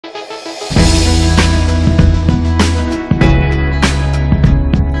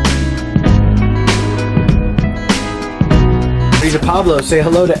Pablo, say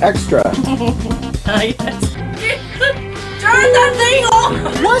hello to Extra. Yes. Turn that thing off!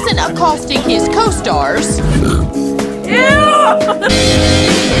 Wasn't accosting his co-stars. Ew!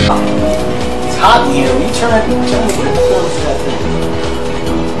 It's hot in here. You turn the close to that thing.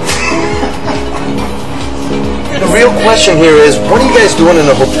 The real question here is, what are you guys doing in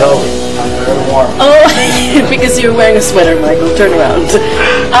the hotel room? Oh, because you're wearing a sweater, Michael. Turn around.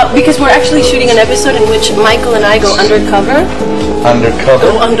 Because we're actually shooting an episode in which Michael and I go undercover. Undercover?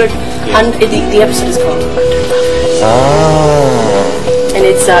 Oh, the episode is called Undercover. Ah. And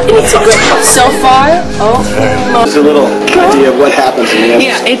it's a great. So far, Just a little idea of what happens in the episode.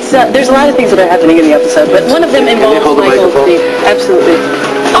 yeah, it's there's a lot of things that are happening in the episode, but one of them involves hold the Michael. microphone? Absolutely.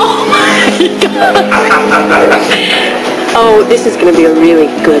 Oh my God! Oh, this is going to be a really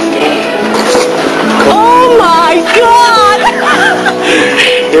good day. Oh my God!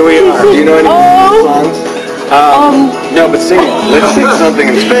 Here we are. Do you know any songs? No, but sing it. Let's sing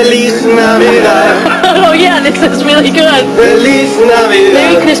something. Feliz Navidad. Oh yeah, this is really good. Feliz Navidad.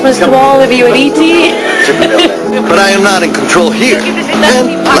 Merry Christmas to all of you at E.T. But I am not in control here.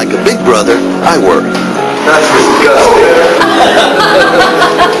 And, like a big brother, I worry. That's disgusting.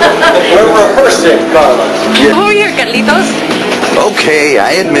 We're rehearsing, Carla. Who are you, Carlitos? Okay,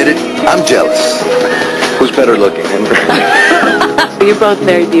 I admit it. I'm jealous. Who's better looking, Henry? You're both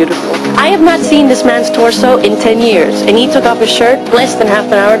very beautiful. I have not seen this man's torso in 10 years, and he took off his shirt less than half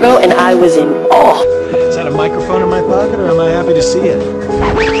an hour ago, and I was in awe. Is that a microphone in my pocket, or am I happy to see it?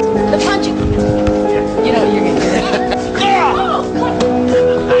 The punching. You know, you're gonna hear that.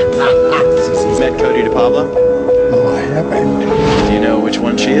 Met Cody DePablo? Oh, I haven't. Do you know which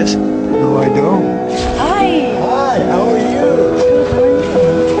one she is? No, I don't. Hi. Hi, how are you?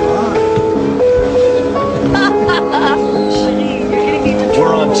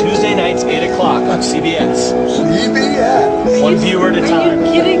 We're on Tuesday nights, 8 o'clock on CBS. CBS. One viewer at a time. Are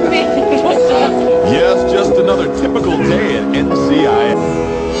you kidding me? Yes, just another typical day at NCI.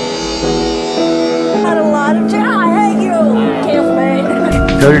 Not a lot of time. I hate you. Careful.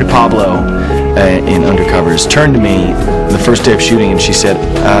 Cody DePablo in Undercovers turned to me the first day of shooting and she said,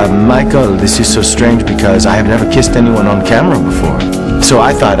 Michael, this is so strange because I have never kissed anyone on camera before. So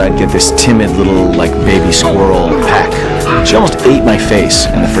I thought I'd get this timid little, like, baby squirrel peck. She almost ate my face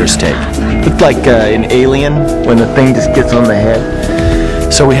in the first take. Looked like an alien when the thing just gets on the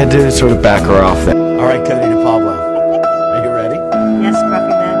head. So we had to sort of back her off. All right, Cody DePablo, are you ready? Yes, Scruffy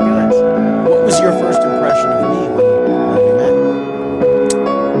Man, do it. What was your first impression of me when we met?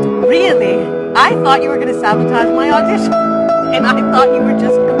 Really? I thought you were going to sabotage my audition. And I thought you were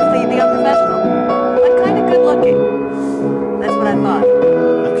just completely unprofessional. But kind of good looking. That's what I thought.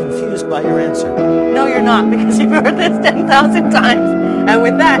 I'm confused by your answer. No, you're not, because you've heard this 10,000 times. And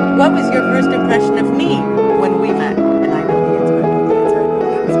with that, what was your first impression of me when we met? And I know the answer.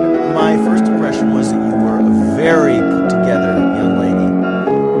 My first impression was that you were a very put-together young lady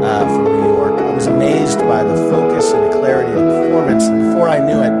from New York. I was amazed by the focus and the clarity of the performance. And before I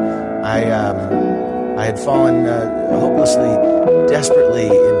knew it, I had fallen hopelessly, desperately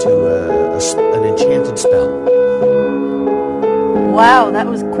into an enchanted spell. Wow, that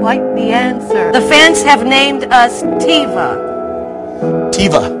was quite the answer. The fans have named us Tiva.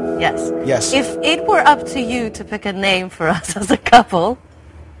 Tiva. Yes. Yes. If it were up to you to pick a name for us as a couple,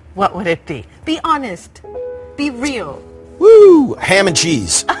 what would it be? Be honest. Be real. Woo! Ham and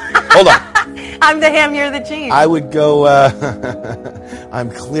cheese. Hold on. I'm the ham, you're the cheese. I would go, I'm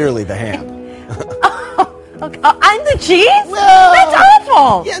clearly the ham. Okay. I'm the cheese? Well, that's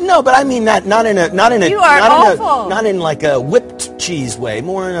awful. Yeah, no, but I mean that not in a You are awful. not in like a whipped cheese way,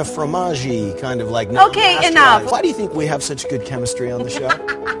 more in a fromage kind of like. Okay, enough. Why do you think we have such good chemistry on the show?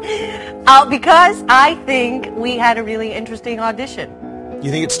 Because I think we had a really interesting audition.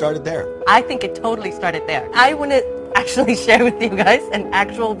 You think it started there? I think it totally started there. I want to actually share with you guys an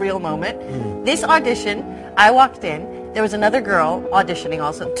actual real moment. This audition, I walked in. There was another girl auditioning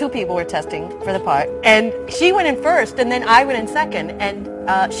also. 2 people were testing for the part. And she went in first, and then I went in second. And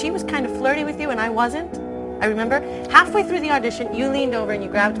she was kind of flirty with you, and I wasn't. I remember halfway through the audition, you leaned over and you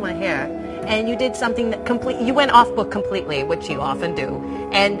grabbed my hair. And you did something that you went off book completely, which you often do.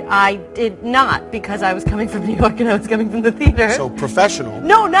 And I did not, because I was coming from New York and I was coming from the theater. So professional.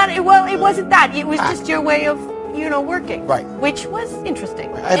 No, well, it wasn't that. It was just your way of, working. Right. Which was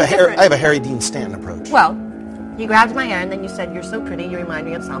interesting. I have a Harry Dean Stanton approach. Well, you grabbed my hair and then you said, "You're so pretty, you remind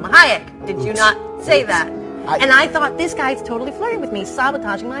me of Salma Hayek." Did you not say that? And I thought, this guy's totally flirting with me,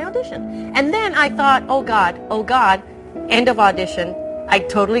 sabotaging my audition. And then I thought, oh God, end of audition. I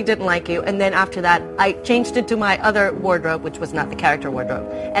totally didn't like you. And then after that, I changed it to my other wardrobe, which was not the character wardrobe.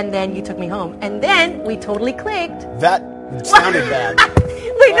 And then you took me home. And then we totally clicked. That It sounded bad.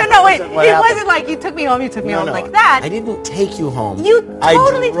 Wait, wait. It wasn't like you took me home like that. I didn't take you home. You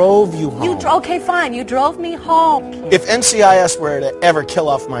totally... I drove you home. Okay, fine. You drove me home. If NCIS were to ever kill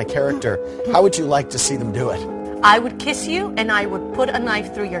off my character, how would you like to see them do it? I would kiss you, and I would put a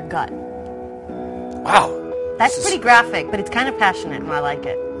knife through your gut. Wow. That's pretty graphic, but it's kind of passionate, and I like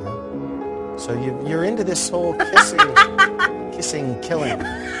it. So you're into this whole kissing, killing.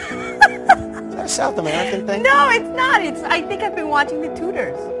 Is that a South American thing? No, it's not. I think I've been watching The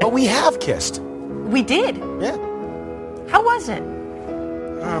Tudors. But we have kissed. We did? Yeah. How was it?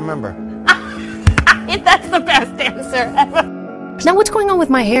 I don't remember. That's the best answer ever. Now what's going on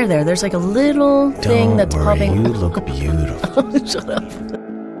with my hair there? There's like a little thing that's popping. You look beautiful. Shut up.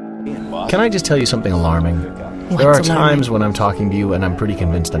 Can I just tell you something alarming? There are times when I'm talking to you and I'm pretty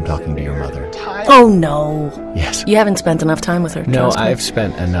convinced I'm talking to your mother. Oh no. Yes. You haven't spent enough time with her. No, trust me. I've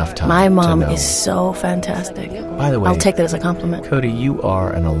spent enough time. My mom to know. is so fantastic. By the way, I'll take that as a compliment. Cody, you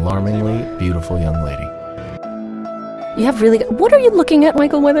are an alarmingly beautiful young lady. You have really good... What are you looking at,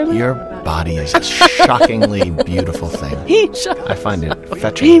 Michael Weatherly? Your body is a shockingly beautiful thing. I find it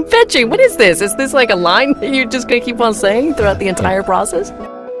fetching. Fetching? What is this? Is this like a line that you're just going to keep on saying throughout the entire process?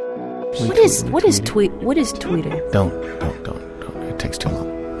 What is tweeting? Don't. It takes too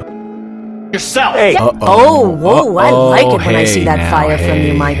long. Yourself! Hey! Oh, whoa, I like it when I see that fire from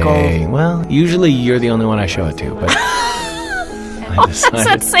you, Michael. Hey. Well, usually you're the only one I show it to, but... What does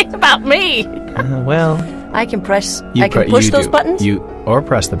that say about me? Well... I can push those buttons? Or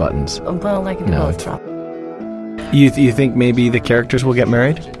press the buttons. Well, I can do both. You think maybe the characters will get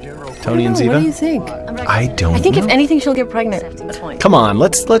married? Tony and Ziva? What do you think? I don't know. I think if anything, she'll get pregnant at this point. Come on,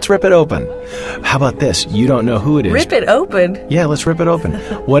 let's rip it open. How about this? You don't know who it is. Rip it open? Yeah, let's rip it open.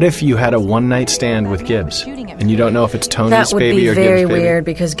 What if you had a one-night stand with Gibbs, and you don't know if it's Tony's baby or Gibbs' baby? That would be very weird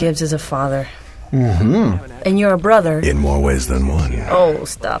because Gibbs is a father. Mm-hmm. And you're a brother. In more ways than one. Oh,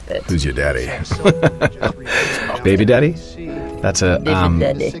 stop it. Who's your daddy? Baby daddy? That's a,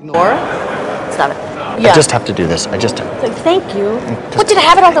 Daddy. Or? Stop it. Yeah. I just have to do this. Thank you. What did I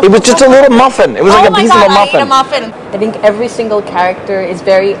have it on the... It was just a little muffin. It was like a piece of a muffin. I ate a muffin. I think every single character is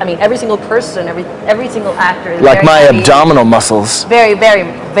every single person, every single actor is like very my happy. abdominal muscles. Very, very,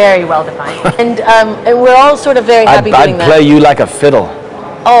 very well defined. and we're all sort of very happy doing that. I'd play you like a fiddle.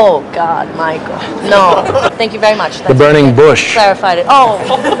 Oh, God, Michael. No. Thank you very much. The burning bush. Clarified it. Oh,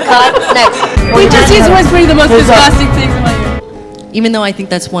 God. Next. He just is whispering the most disgusting things in my ear. Even though I think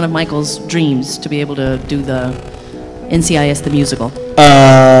that's one of Michael's dreams, to be able to do the NCIS, the musical.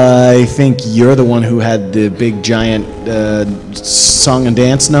 I think you're the one who had the big, giant song and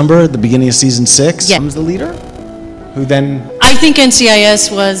dance number at the beginning of season 6. Yeah. Who's the leader? Who then... I think NCIS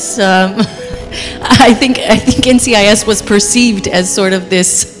was... I think NCIS was perceived as sort of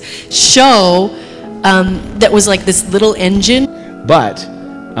this show that was like this little engine. But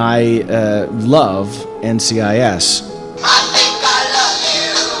I love NCIS.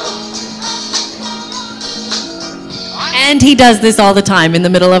 And he does this all the time. In the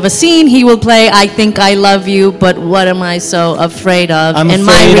middle of a scene, he will play, I think I love you, but what am I so afraid of? And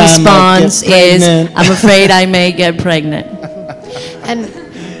my response is, I'm afraid I may get pregnant. And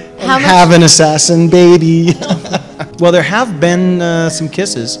have an assassin baby. Well, there have been some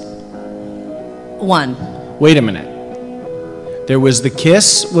kisses. One. Wait a minute. There was the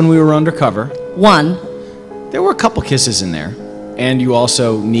kiss when we were undercover. One. There were a couple kisses in there. And you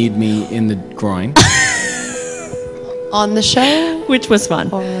also need me in the groin. On the show? Which was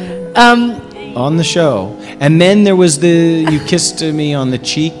fun. On the show. And then there was you kissed me on the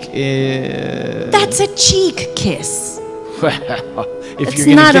cheek. That's a cheek kiss. It's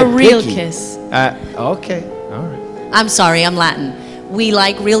not a real kiss. Okay, all right. I'm sorry, I'm Latin. We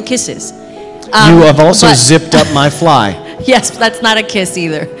like real kisses. You have also zipped up my fly. Yes, that's not a kiss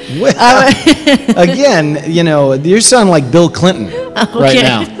either. Well, again, you sound like Bill Clinton right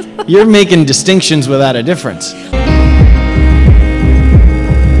now. You're making distinctions without a difference.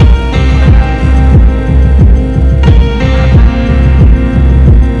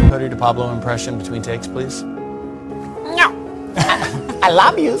 Cody to Pablo impression between takes, please. I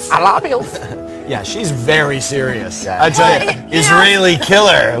love you. Yeah, she's very serious. I tell you, it's really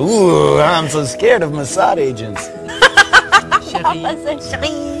killer. Ooh, I'm so scared of Mossad agents.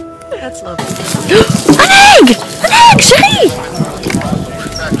 That's lovely. An egg! An egg, Shay!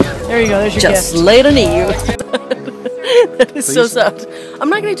 There you go, there's your Just gift. laid on you. That is so soft. I'm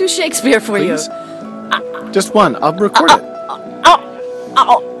not going to do Shakespeare for you. Just one. I'll record it.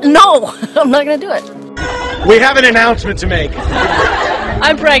 No, I'm not going to do it. We have an announcement to make.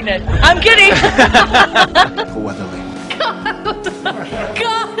 I'm pregnant. I'm kidding.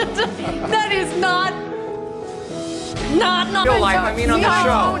 God, that is not... Not Real life, I mean on the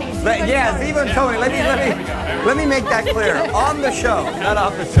show. Yeah, Ziva and Tony. Let me make that clear. On the show, not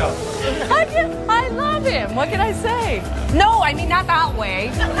off the show. I love him. What can I say? No, I mean not that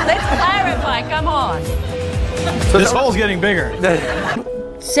way. Let's clarify. Come on. So this hole's getting bigger.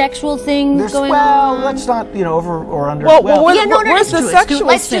 Sexual thing going well, on? let's not, over or under. Where's the sexual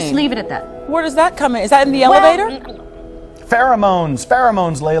Let's scene? just leave it at that. Where does that come in? Is that in the elevator? Pheromones,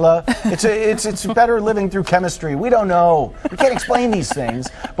 Layla. It's better living through chemistry. We don't know. We can't explain these things,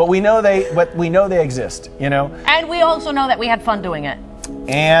 but we know they exist. And we also know that we had fun doing it.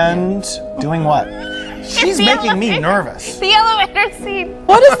 And doing what? She's making me nervous. The elevator scene.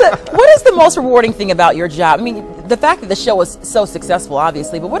 What is the most rewarding thing about your job? I mean, the fact that the show was so successful,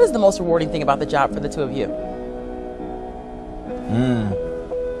 obviously, but what is the most rewarding thing about the job for the two of you?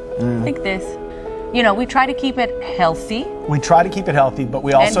 I think this. We try to keep it healthy. We try to keep it healthy, but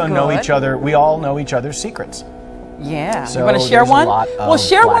we also know each other. We all know each other's secrets. Yeah. So you want to share one? Well,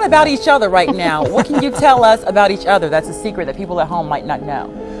 share one about each other right now. What can you tell us about each other that's a secret that people at home might not know?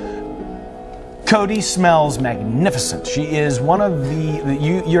 Cody smells magnificent. She is one of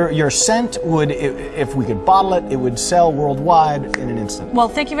your scent would, if we could bottle it, it would sell worldwide in an instant. Well,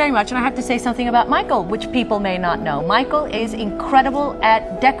 thank you very much. And I have to say something about Michael, which people may not know. Michael is incredible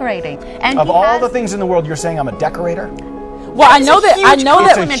at decorating. And of all the things in the world, you're saying I'm a decorator? Well, I know that.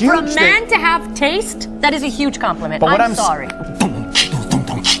 For a man to have taste, that is a huge compliment. But I'm sorry.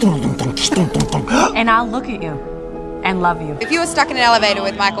 And I'll look at you and love you. If you were stuck in an elevator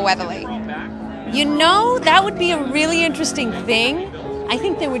with Michael Weatherly, that would be a really interesting thing. I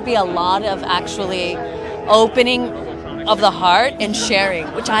think there would be a lot of actually opening of the heart and sharing,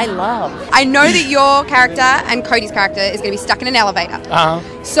 which I love. I know that your character and Cody's character is going to be stuck in an elevator.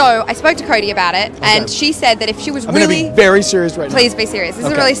 So I spoke to Cody about it, and she said that if she was I'm going to be very serious right now. Please be serious. This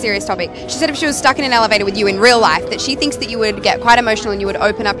is a really serious topic. She said if she was stuck in an elevator with you in real life, that she thinks that you would get quite emotional and you would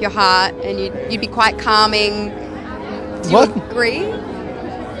open up your heart and you'd be quite calming. Do you agree?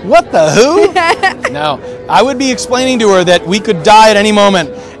 What the who? No. I would be explaining to her that we could die at any moment,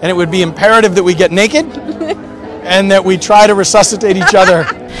 and it would be imperative that we get naked and that we try to resuscitate each other.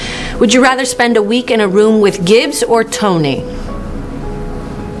 Would you rather spend a week in a room with Gibbs or Tony?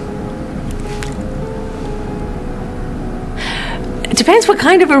 It depends what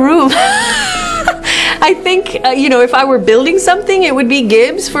kind of a room. I think, if I were building something, it would be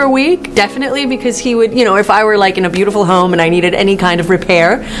Gibbs for a week, definitely, because he would, if I were like in a beautiful home and I needed any kind of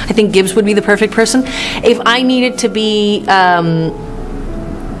repair, I think Gibbs would be the perfect person. If I needed to be,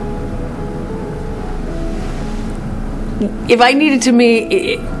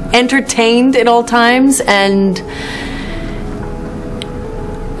 entertained at all times, and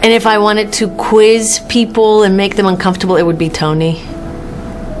if I wanted to quiz people and make them uncomfortable, it would be Tony.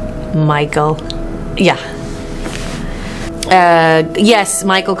 Michael. Yeah. Yes,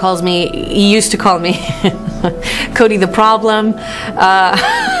 Michael calls me, he used to call me Cody the Problem.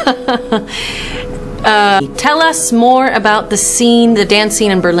 Tell us more about the dance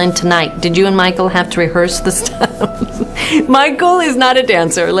scene in Berlin tonight. Did you and Michael have to rehearse the stuff? Michael is not a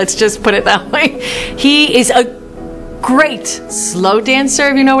dancer, let's just put it that way. He is a great slow dancer,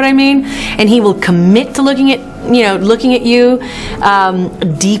 if you know what I mean, and he will commit to looking at you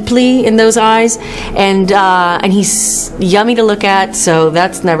deeply in those eyes, and he's yummy to look at, so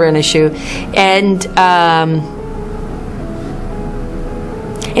that's never an issue. And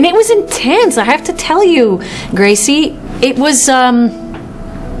it was intense, I have to tell you, Gracie. It was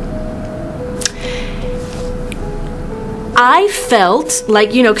I felt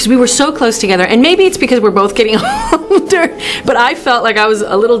like, because we were so close together, and maybe it's because we're both getting older, but I felt like I was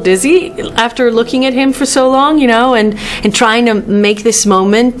a little dizzy after looking at him for so long, and trying to make this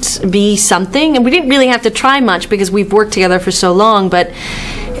moment be something. And we didn't really have to try much because we've worked together for so long, but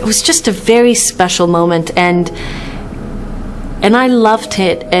it was just a very special moment, and I loved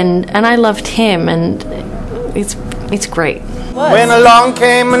it, and I loved him, and it's great. When along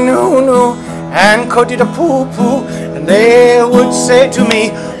came a Nunu and Cody the poo-poo, and they would say to me,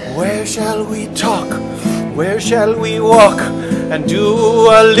 where shall we talk? Where shall we walk? And do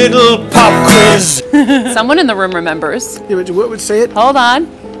a little pop quiz. Someone in the room remembers. Yeah, what would say it? Hold on.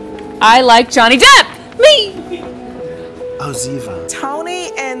 I like Johnny Depp. Me. Oh, Ziva.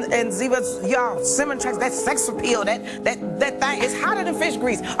 Tony and Ziva's, y'all, Simmon tracks, that sex appeal, that thing is hotter than fish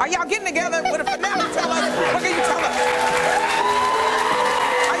grease. Are y'all getting together with a finale? Tell us. What can you tell us?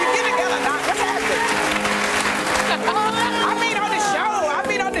 Are you getting together, Doc? What's happening? I mean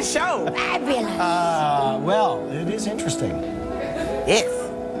on the show. Fabulous. Well, it is interesting. Yes.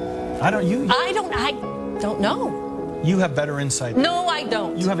 I don't know. You have better insight. No, I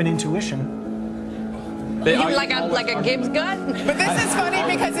don't. You have an intuition. Like a Gibbs gun? But this is funny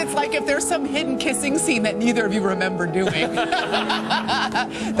because it's like if there's some hidden kissing scene that neither of you remember doing.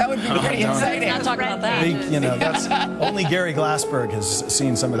 That would be pretty exciting. Not talking about that. That's only Gary Glassberg has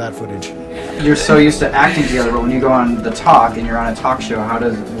seen some of that footage. You're so used to acting together, but when you go on The Talk and you're on a talk show,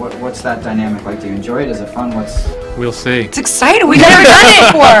 what's that dynamic like? Do you enjoy it? Is it fun? We'll see. It's exciting. We've never done it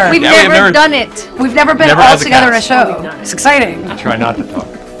before. We've never done it. We've never been all together in a show. It's exciting. I try not to talk.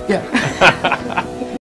 Yeah.